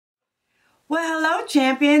Hello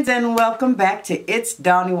champions, and welcome back to It's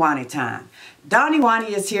DawnyWawnyTime.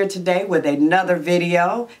 DawnyWawny is here today with another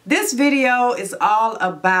video. This video is all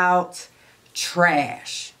about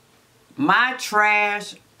trash. My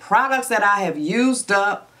trash, products that I have used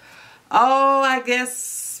up, I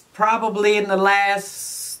guess probably in the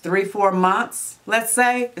last 3-4 months. Let's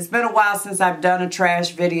say it's been a while since I've done a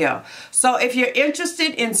trash video. So if you're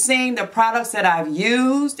interested in seeing the products that I've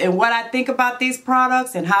used and what I think about these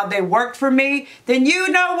products and how they work for me, then you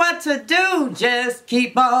know what to do. Just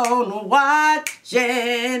keep on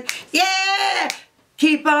watching. Yeah!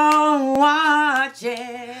 Keep on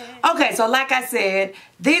watching. Okay, so like I said,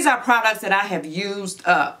 these are products that I have used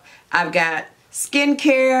up. I've got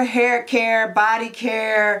skincare, hair care, body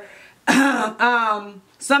care,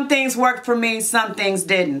 some things worked for me, some things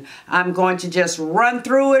didn't. I'm going to just run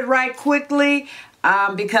through it right quickly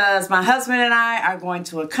because my husband and I are going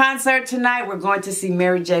to a concert tonight. We're going to see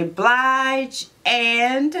Mary J. Blige,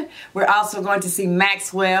 and we're also going to see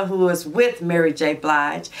Maxwell, who is with Mary J.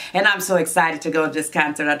 Blige. And I'm so excited to go to this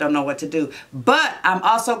concert. I don't know what to do. But I'm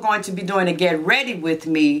also going to be doing a Get Ready With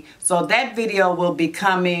Me. So that video will be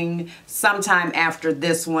coming sometime after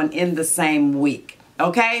this one in the same week.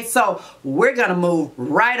 Okay, so we're going to move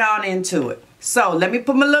right on into it. So let me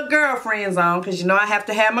put my little girlfriends on because you know I have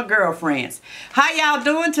to have my girlfriends. How y'all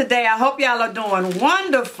doing today? I hope y'all are doing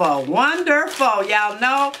wonderful, wonderful. Y'all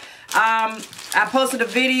know I posted a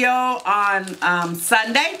video on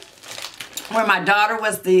Sunday where my daughter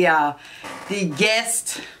was the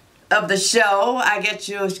guest of the show, I guess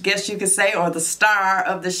you could say, or the star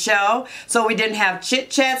of the show. So we didn't have chit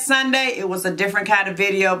chat Sunday. It was a different kind of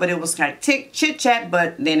video, but it was kind of chit chat,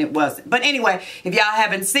 but then it wasn't. But anyway, if y'all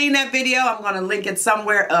haven't seen that video, I'm going to link it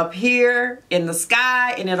somewhere up here in the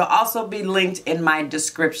sky, and it'll also be linked in my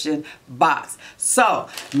description box. So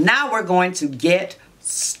now we're going to get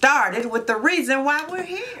started with the reason why we're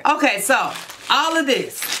here. Okay, so all of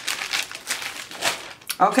this.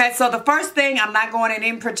 Okay, so the first thing, I'm not going in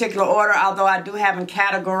any particular order, although I do have them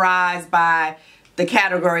categorized by the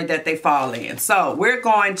category that they fall in. So we're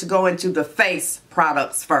going to go into the face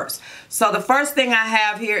products first. So the first thing I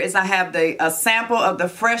have here is I have a sample of the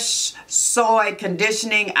Fresh Soy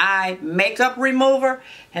Conditioning Eye Makeup Remover,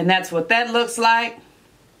 and that's what that looks like.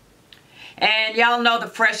 And y'all know the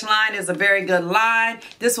Fresh line is a very good line.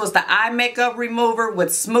 This was the eye makeup remover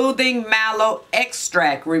with smoothing mallow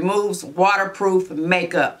extract. Removes waterproof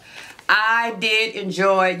makeup. I did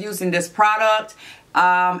enjoy using this product.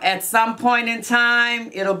 At some point in time,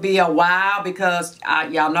 it'll be a while because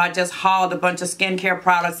y'all know I just hauled a bunch of skincare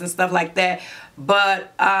products and stuff like that.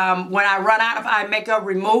 But when I run out of eye makeup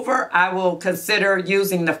remover, I will consider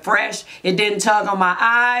using the Fresh. It didn't tug on my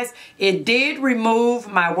eyes. It did remove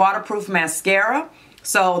my waterproof mascara.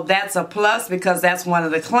 So that's a plus because that's one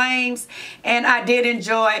of the claims. And I did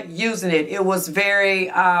enjoy using it. It was very,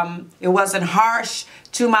 it wasn't harsh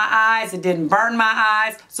to my eyes. It didn't burn my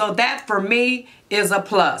eyes. So that for me is a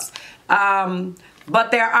plus.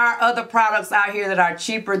 But there are other products out here that are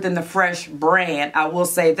cheaper than the Fresh brand. I will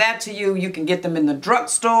say that to you. You can get them in the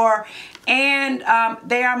drugstore, and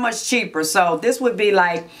they are much cheaper. So this would be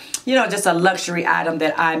like, you know, just a luxury item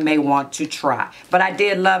that I may want to try. But I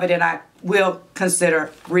did love it, and I will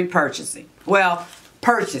consider repurchasing. Well,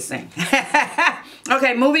 purchasing.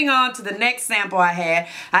 Okay, moving on to the next sample I had.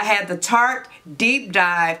 I had the Tarte Deep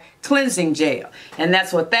Dive Cleansing Gel, and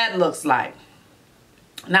that's what that looks like.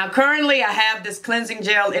 Now currently I have this cleansing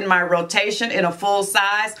gel in my rotation in a full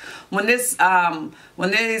size. When these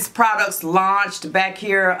products launched back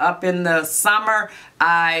here up in the summer,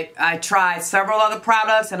 I tried several other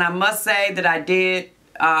products, and I must say that I did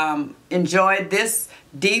enjoy this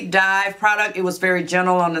Deep Dive product. It was very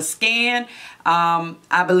gentle on the skin.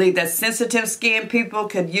 I believe that sensitive skin people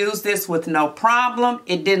could use this with no problem.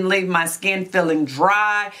 It didn't leave my skin feeling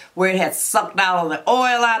dry where it had sucked all the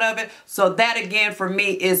oil out of it. So that again for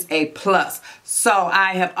me is a plus. So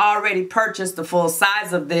I have already purchased the full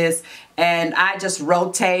size of this, and I just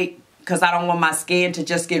rotate because I don't want my skin to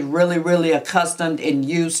just get really, really accustomed and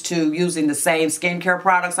used to using the same skincare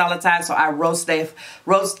products all the time. So I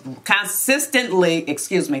consistently,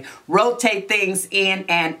 rotate things in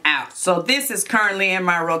and out. So this is currently in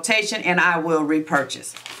my rotation, and I will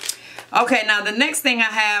repurchase. Okay, now the next thing I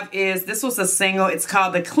have is, this was a single. It's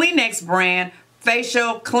called the Kleenex brand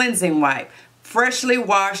Facial Cleansing Wipe. Freshly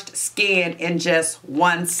washed skin in just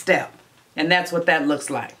one step. And that's what that looks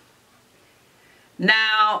like.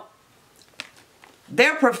 Now,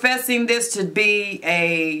 they're professing this to be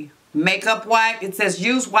a makeup wipe. It says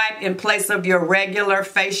use wipe in place of your regular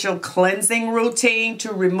facial cleansing routine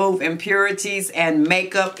to remove impurities and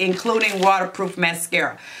makeup, including waterproof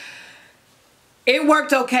mascara. It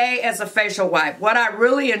worked okay as a facial wipe. What I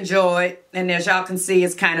really enjoyed, and as y'all can see,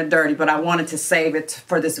 it's kind of dirty, but I wanted to save it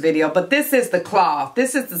for this video. But this is the cloth.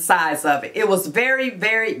 This is the size of it. It was very,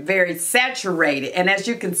 very, very saturated. And as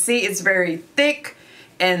you can see, it's very thick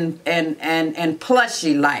and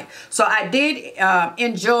plushy like. So I did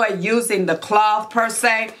enjoy using the cloth per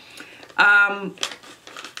se.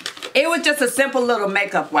 It was just a simple little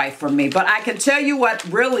makeup wipe for me. But I can tell you what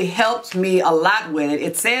really helped me a lot with it.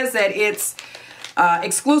 It says that it's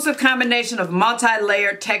exclusive combination of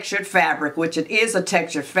multi-layered textured fabric, which it is a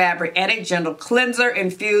textured fabric, and a gentle cleanser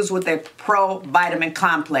infused with a pro vitamin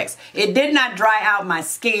complex. It did not dry out my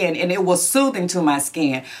skin, and it was soothing to my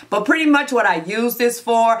skin. But pretty much what I use this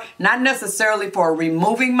for, not necessarily for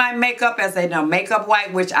removing my makeup as a makeup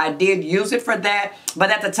wipe, which I did use it for that.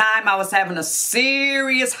 But at the time, I was having a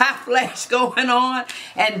serious hot flash going on,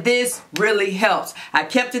 and this really helps. I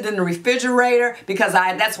kept it in the refrigerator because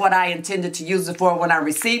that's what I intended to use it for when I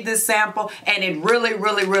received this sample, and it really,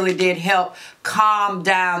 really, really did help calm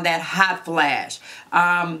down that hot flash.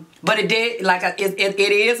 But it did, like, it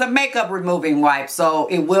is a makeup removing wipe, so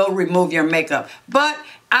it will remove your makeup. But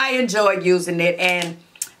I enjoyed using it, and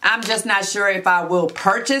I'm just not sure if I will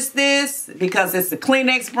purchase this because it's the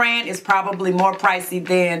Kleenex brand. It's probably more pricey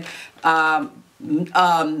than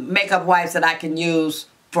makeup wipes that I can use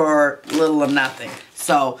for little or nothing.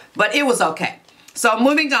 So, but it was okay. So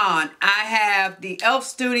moving on, I have the e.l.f.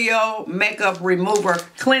 Studio Makeup Remover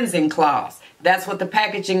Cleansing Cloths. That's what the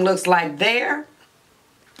packaging looks like there.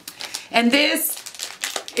 And this,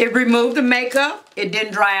 it removed the makeup, it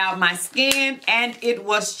didn't dry out my skin, and it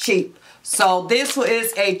was cheap. So this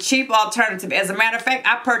is a cheap alternative. As a matter of fact,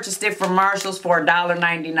 I purchased it from Marshall's for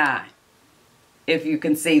 $1.99, if you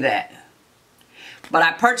can see that. But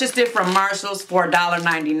I purchased it from Marshall's for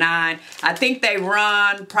 $1.99. I think they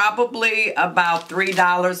run probably about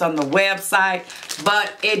 $3 on the website.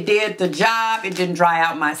 But it did the job. It didn't dry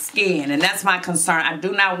out my skin. And that's my concern. I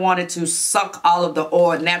do not want it to suck all of the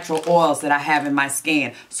oil, natural oils that I have in my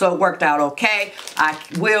skin. So it worked out okay. I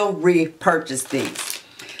will repurchase these.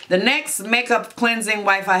 The next makeup cleansing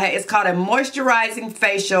wipe I have is called a moisturizing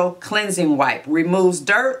facial cleansing wipe. Removes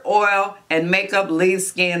dirt, oil, and makeup, leaves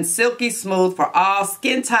skin silky smooth for all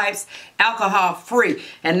skin types, alcohol free.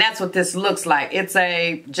 And that's what this looks like. It's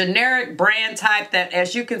a generic brand type that,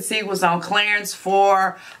 as you can see, was on clearance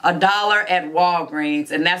for $1 at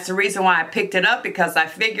Walgreens. And that's the reason why I picked it up, because I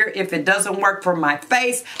figure if it doesn't work for my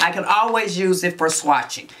face, I can always use it for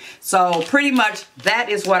swatching. So pretty much that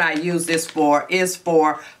is what I use this for, is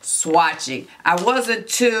for swatching. I wasn't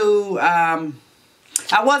too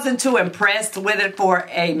impressed with it for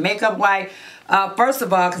a makeup wipe. First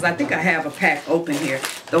of all, because I think I have a pack open here.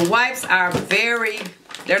 The wipes are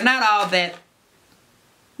they're not all that,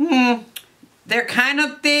 they're kind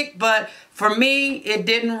of thick, but for me, it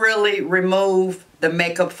didn't really remove the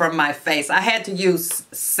makeup from my face. I had to use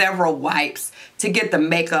several wipes to get the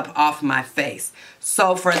makeup off my face.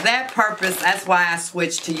 So for that purpose, that's why I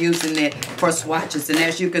switched to using it for swatches. And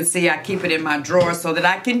as you can see, I keep it in my drawer so that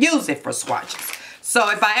I can use it for swatches.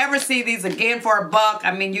 So if I ever see these again for $1,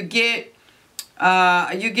 I mean, you get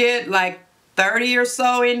like 30 or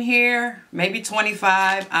so in here, maybe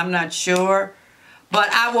 25, I'm not sure.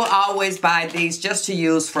 But I will always buy these just to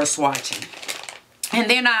use for swatching. And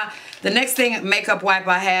then the next makeup wipe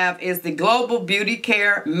I have is the Global Beauty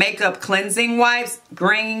Care Makeup Cleansing Wipes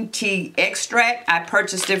Green Tea Extract. I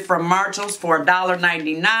purchased it from Marshall's for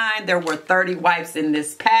 $1.99. There were 30 wipes in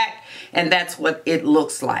this pack, and that's what it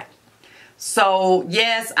looks like. So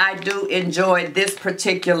yes, I do enjoy this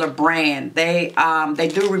particular brand. They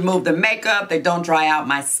do remove the makeup. They don't dry out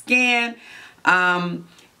my skin.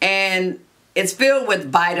 And it's filled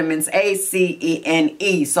with vitamins A, C, E, and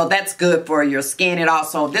E. So that's good for your skin. It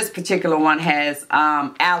also, this particular one has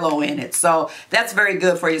aloe in it. So that's very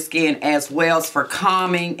good for your skin as well as for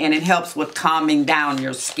calming, and it helps with calming down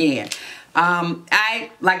your skin. I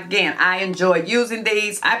enjoy using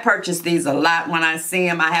these. I purchase these a lot when I see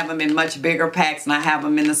them. I have them in much bigger packs, and I have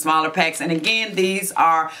them in the smaller packs. And again, these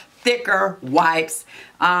are thicker wipes.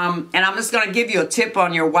 And I'm just going to give you a tip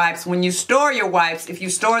on your wipes. When you store your wipes, if you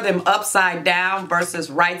store them upside down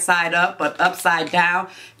versus right side up, but upside down,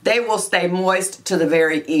 they will stay moist to the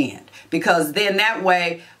very end. Because then that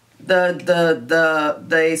way,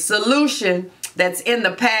 the solution that's in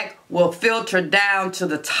the pack will filter down to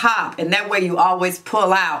the top, and that way you always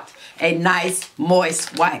pull out a nice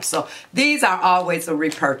moist wipe. So these are always a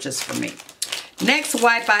repurchase for me. Next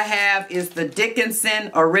wipe I have is the Dickinson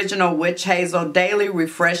Original Witch Hazel Daily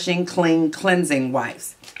Refreshing Clean Cleansing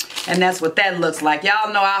Wipes. And that's what that looks like.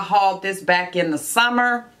 Y'all know I hauled this back in the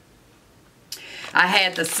summer. I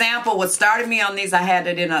had the sample. What started me on these, I had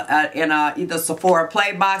it in a either Sephora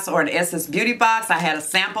Play box or an Essence Beauty box. I had a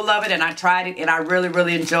sample of it and I tried it and I really,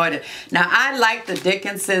 really enjoyed it. Now, I like the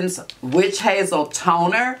Dickinson's Witch Hazel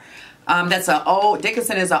Toner. That's an old,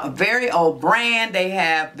 Dickinson is a very old brand. They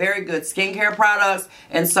have very good skincare products.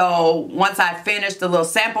 And so once I finished the little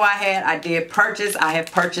sample I had, I did purchase. I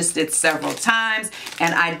have purchased it several times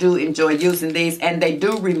and I do enjoy using these, and they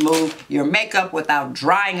do remove your makeup without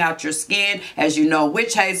drying out your skin. As you know,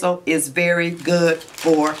 Witch Hazel is very good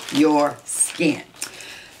for your skin.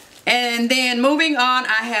 And then moving on,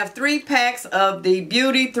 I have 3 packs of the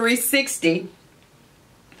Beauty 360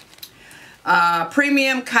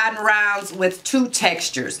 premium cotton rounds with 2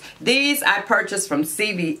 textures. These I purchased from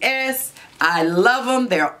CVS. I love them.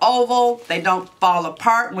 They're oval. They don't fall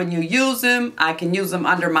apart when you use them. I can use them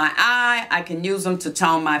under my eye. I can use them to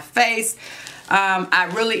tone my face. I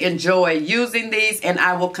really enjoy using these, and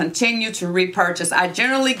I will continue to repurchase. I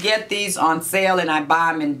generally get these on sale and I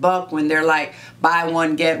buy them in bulk when they're like buy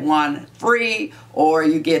one get one free, or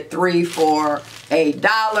you get 3 for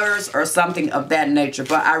 $8 or something of that nature.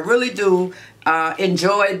 But I really do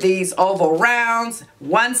enjoy these oval rounds.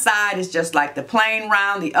 One side is just like the plain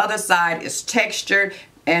round, the other side is textured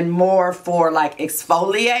and more for like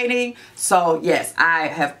exfoliating. So yes, I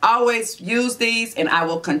have always used these and I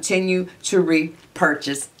will continue to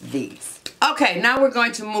repurchase these. Okay, now we're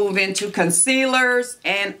going to move into concealers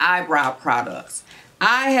and eyebrow products.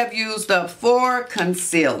 I have used up 4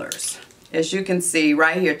 concealers. As you can see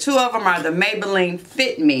right here, 2 of them are the Maybelline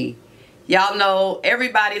Fit Me. Y'all know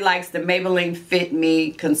everybody likes the Maybelline Fit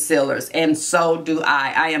Me concealers, and so do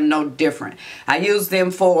I. I am no different. I use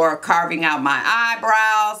them for carving out my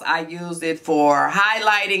eyebrows. I use it for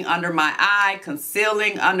highlighting under my eye,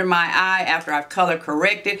 concealing under my eye after I've color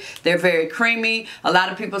corrected. They're very creamy. A lot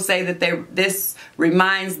of people say that this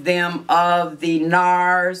reminds them of the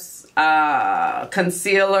NARS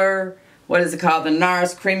concealer. What is it called? The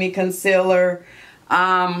NARS Creamy Concealer.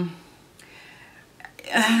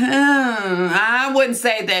 I wouldn't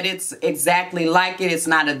say that it's exactly like it. It's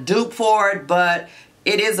not a dupe for it, but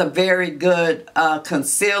it is a very good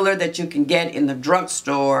concealer that you can get in the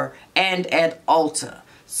drugstore and at Ulta.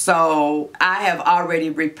 So I have already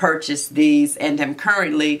repurchased these and am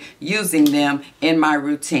currently using them in my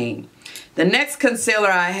routine. The next concealer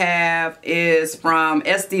I have is from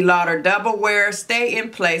Estee Lauder Double Wear Stay in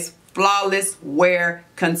Place Flawless Wear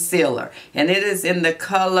Concealer, and it is in the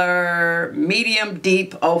color Medium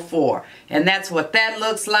Deep 04, and that's what that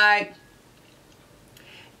looks like.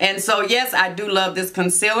 And so yes, I do love this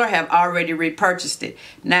concealer, have already repurchased it.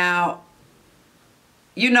 Now,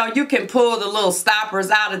 you know, you can pull the little stoppers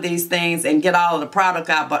out of these things and get all of the product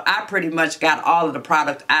out, but I pretty much got all of the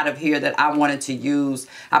product out of here that I wanted to use.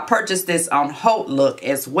 I purchased this on Haute Look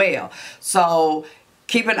as well, so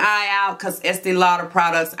keep an eye out because Estee Lauder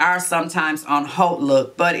products are sometimes on Haute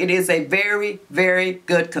Look, but it is a very, very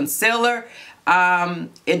good concealer.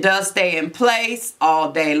 It does stay in place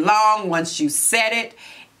all day long once you set it,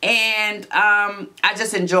 and I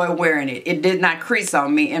just enjoy wearing it. It did not crease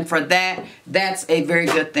on me, and for that, that's a very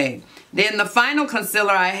good thing. Then the final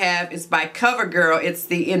concealer I have is by CoverGirl. It's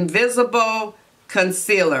the Invisible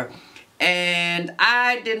Concealer, and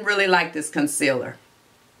I didn't really like this concealer.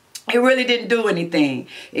 It really didn't do anything.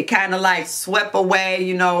 It kind of like swept away,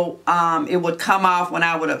 you know. It would come off when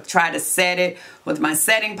I would have tried to set it with my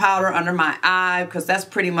setting powder under my eye, because that's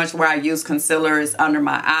pretty much where I use concealer, is under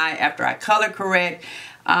my eye after I color correct.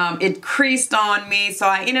 It creased on me, so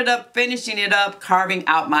I ended up finishing it up, carving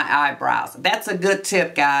out my eyebrows. That's a good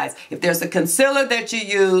tip, guys. If there's a concealer that you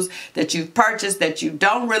use, that you've purchased, that you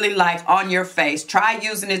don't really like on your face, try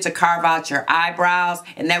using it to carve out your eyebrows,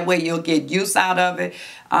 and that way you'll get use out of it,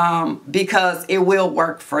 because it will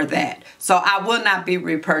work for that. So I will not be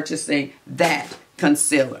repurchasing that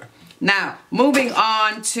concealer. Now, moving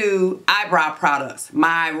on to eyebrow products.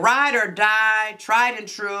 My ride or die, tried and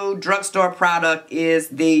true drugstore product is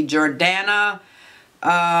the Jordana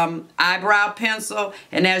eyebrow pencil.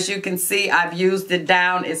 And as you can see, I've used it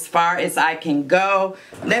down as far as I can go.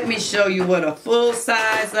 Let me show you what a full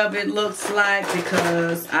size of it looks like,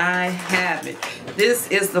 because I have it. This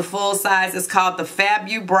is the full size. It's called the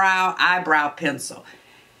Fabubrow Eyebrow Pencil.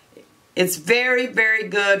 It's very, very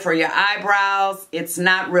good for your eyebrows. It's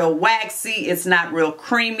not real waxy. It's not real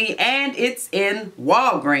creamy. And it's in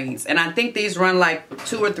Walgreens. And I think these run like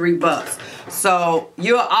 $2 or $3. So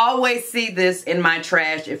you'll always see this in my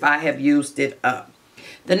trash if I have used it up.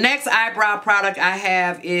 The next eyebrow product I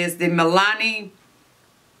have is the Milani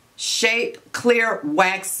Shape Clear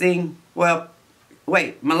Waxing, well,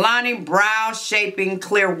 Milani Brow Shaping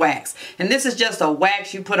Clear Wax. And this is just a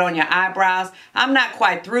wax you put on your eyebrows. I'm not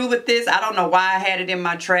quite through with this. I don't know why I had it in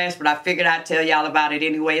my trash, but I figured I'd tell y'all about it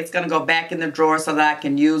anyway. It's going to go back in the drawer so that I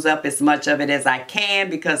can use up as much of it as I can,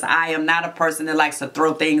 because I am not a person that likes to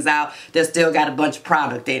throw things out that still got a bunch of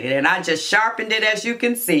product in it. And I just sharpened it, as you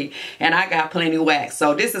can see, and I got plenty of wax.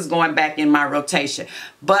 So this is going back in my rotation.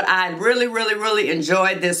 But I really, really, really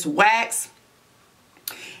enjoyed this wax.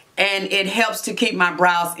 And it helps to keep my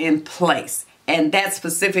brows in place. And that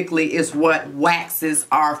specifically is what waxes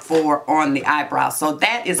are for on the eyebrows. So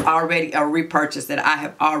that is already a repurchase that I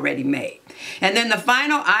have already made. And then the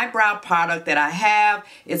final eyebrow product that I have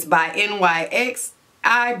is by NYX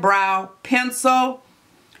Eyebrow Pencil.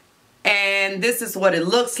 And this is what it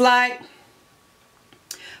looks like.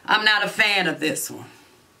 I'm not a fan of this one.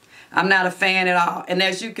 I'm not a fan at all. And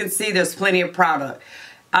as you can see, there's plenty of product.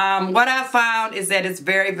 What I found is that it's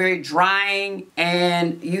very, very drying,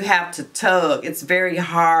 and you have to tug. It's very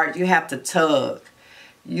hard. You have to tug.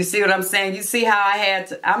 You see what I'm saying? You see how I had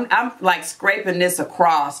to, I'm like scraping this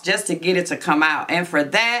across just to get it to come out. And for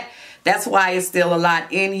that, that's why it's still a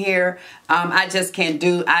lot in here. I just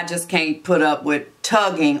can't put up with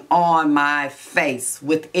tugging on my face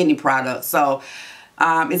with any product. So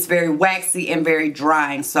it's very waxy and very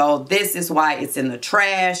drying. So this is why it's in the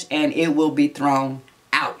trash, and it will be thrown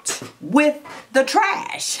out with the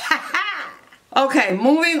trash. Okay,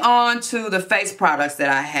 moving on to the face products that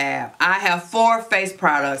I have. I have 4 face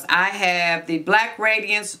products. I have the Black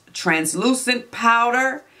Radiance Translucent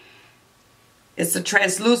Powder. It's a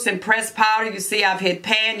translucent pressed powder. You see I've hit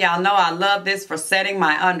pan. Y'all know I love this for setting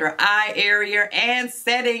my under eye area and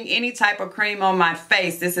setting any type of cream on my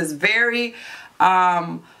face. This is very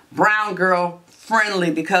brown girl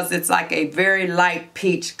friendly, because it's like a very light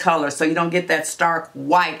peach color, so you don't get that stark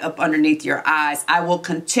white up underneath your eyes. I will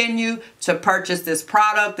continue to purchase this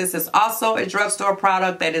product. This is also a drugstore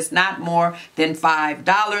product that is not more than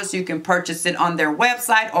 $5. You can purchase it on their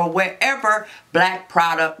website or wherever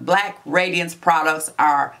Black Radiance products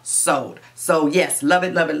are sold. So yes, love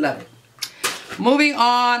it, love it, love it. Moving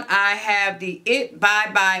on, I have the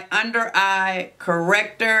ItsDawnyWawnyTime Under Eye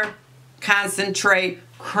Corrector Concentrate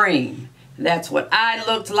Cream. That's what I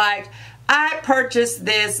looked like. I purchased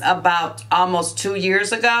this about almost 2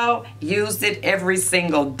 years ago. Used it every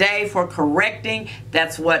single day for correcting.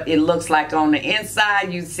 That's what it looks like on the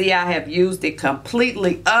inside. You see I have used it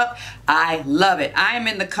completely up. I love it. I am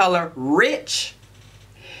in the color Rich.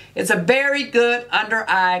 It's a very good under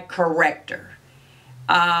eye corrector.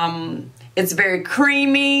 It's very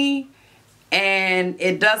creamy. And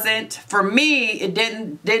it doesn't, for me, it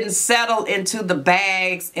didn't settle into the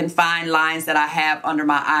bags and fine lines that I have under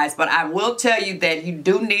my eyes. But I will tell you that you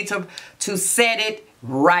do need to set it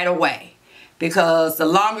right away. Because the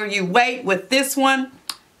longer you wait with this one,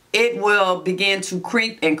 it will begin to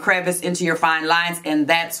creep and crevice into your fine lines. And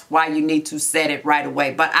that's why you need to set it right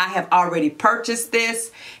away. But I have already purchased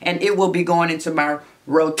this, and it will be going into my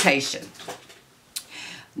rotation.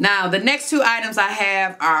 Now, the next 2 items I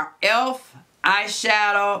have are e.l.f.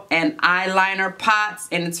 eyeshadow and eyeliner pots,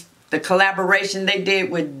 and it's the collaboration they did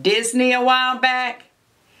with Disney a while back,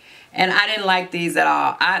 and I didn't like these at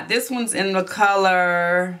all. This one's in the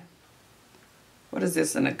color, what is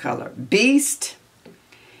this in the color? Beast.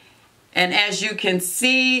 And as you can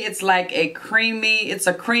see, it's like a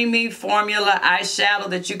creamy formula eyeshadow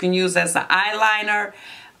that you can use as an eyeliner,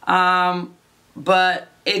 but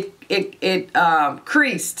it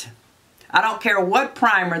creased. I don't care what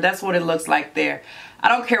primer, that's what it looks like there. I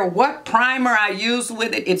don't care what primer I use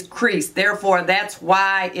with it, it's creased. Therefore, that's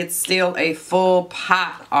why it's still a full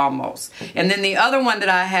pot almost. And then the other one that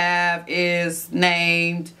I have is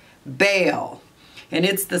named Belle. And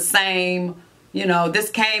it's the same, you know, this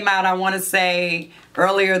came out, I want to say,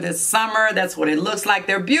 earlier this summer. That's what it looks like.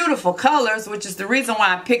 They're beautiful colors, which is the reason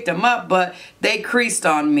why I picked them up, but they creased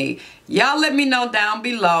on me. Y'all let me know down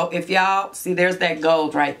below if y'all, see there's that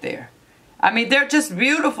gold right there. I mean, they're just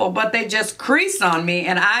beautiful, but they just crease on me.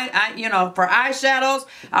 And I you know, for eyeshadows,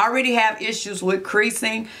 I already have issues with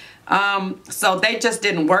creasing. So they just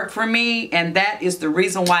didn't work for me. And that is the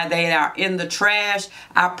reason why they are in the trash.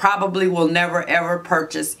 I probably will never, ever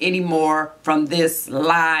purchase any more from this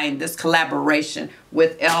line, this collaboration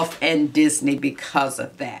with e.l.f. and Disney because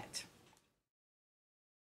of that.